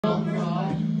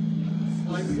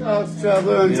Alex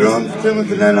Traveler on drums,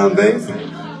 Timothy Nett on bass.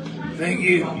 Thank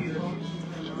you.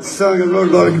 This song I wrote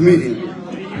about a comedian.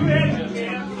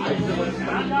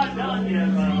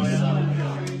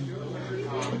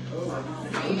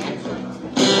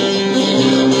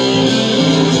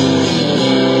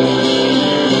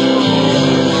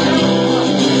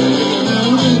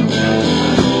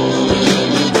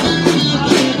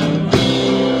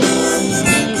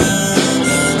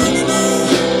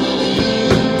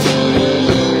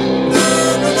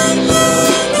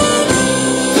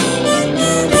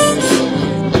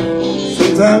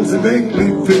 Sometimes they make me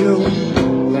feel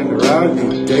like a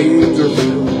Rodney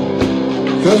Dangerfield,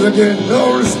 'cause I get no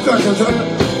respect for that.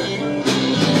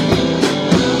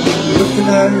 Looking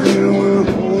at you when I'm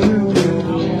holding you,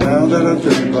 now that I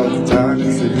think about the time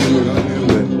you said you were on your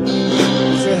way.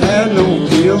 If you had no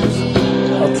feels,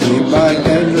 I'll keep my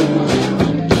head low.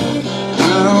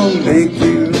 I'll make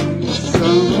you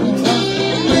some.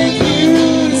 I'll make you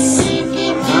some.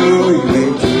 I'll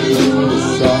make you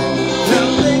some.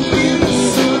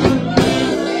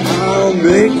 I'll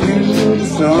make you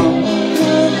some. I'll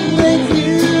make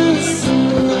you some.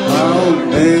 I'll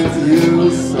make you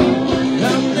some.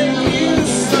 I'll make you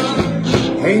some.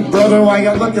 Hey brother, why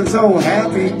you looking so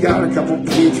happy? Got a couple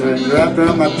peach rings wrapped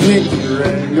around my pinky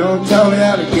ring. You don't tell me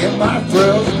how to get my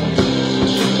thrill.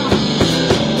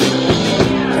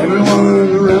 Everyone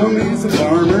around me's a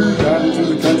farmer, driving through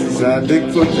the countryside.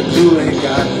 Bigfoot the Kool-Aid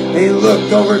guy. Hey,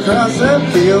 look over across that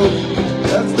field.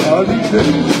 That's Rodney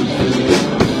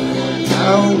Dangerfield.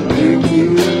 I'll make you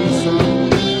some.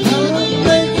 I'll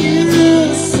make you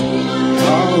some.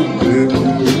 I'll make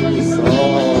you some.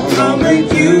 I'll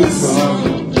make you some.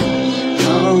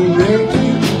 I'll make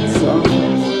you some.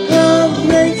 I'll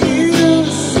make you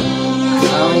some.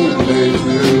 I'll make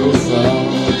you some.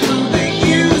 I'll make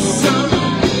you some.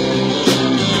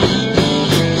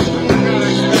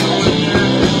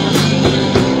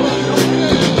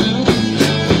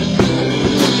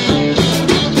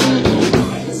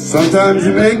 Sometimes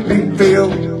you make me feel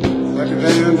like a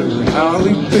band of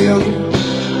Hollyfield,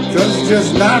 'cause you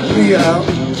just knock me out.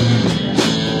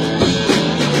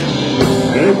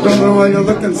 Hey brother, why you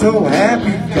looking so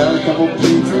happy? Got a couple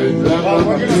peach rings wrapped on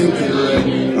my pinky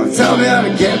ring. Don't tell me how to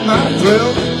get my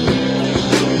thrill.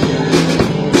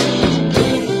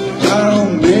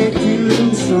 I'll make you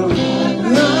some.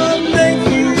 I'll make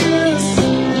you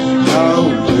some. I'll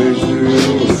make you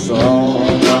some.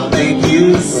 I'll make you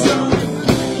some.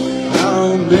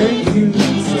 I'll make you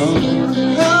some.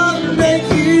 I'll make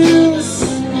you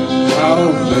some.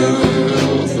 I'll make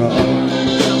you some.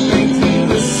 I'll make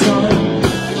you some.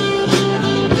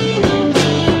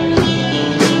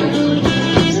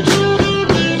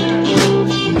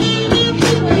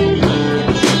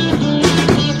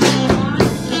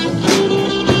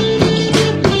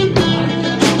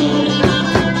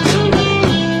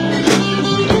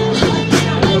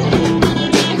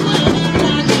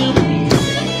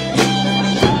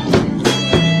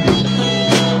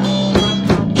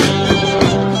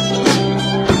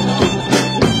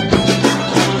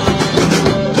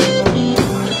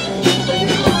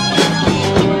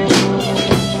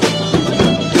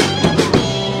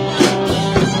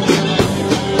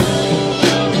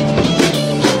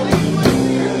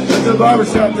 The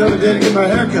barbershop the other day to get my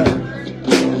hair cut.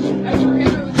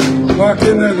 Walked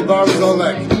in there, the barber's all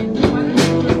like,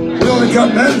 "We only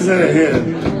cut men's hair here."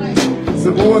 I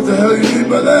said, "Well, what the hell you mean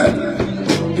by that?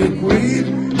 Dickweed?"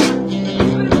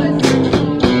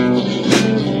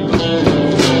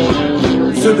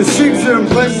 He said, "The sheep shearing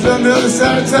place is on the other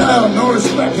side of town. No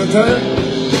respect, I tell you."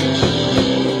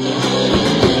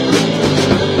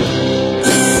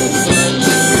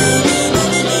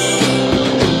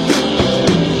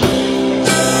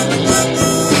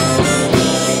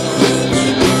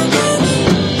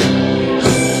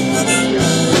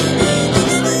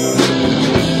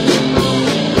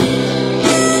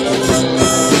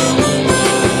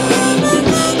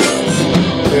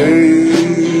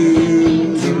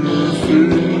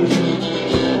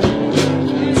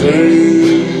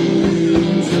 Dangerfield,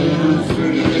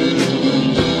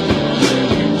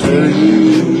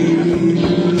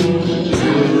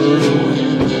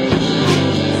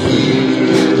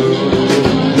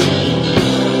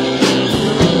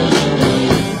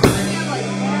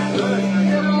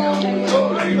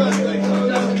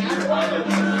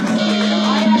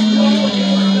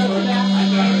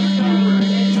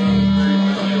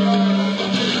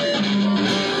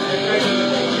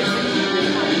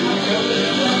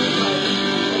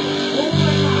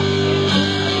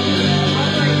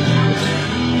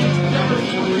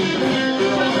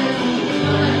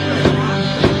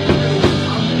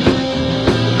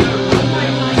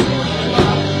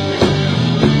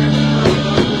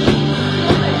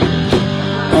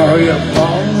 Are you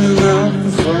falling off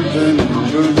of something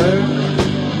over there?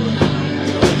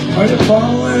 Are you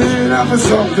falling off of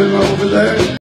something over there?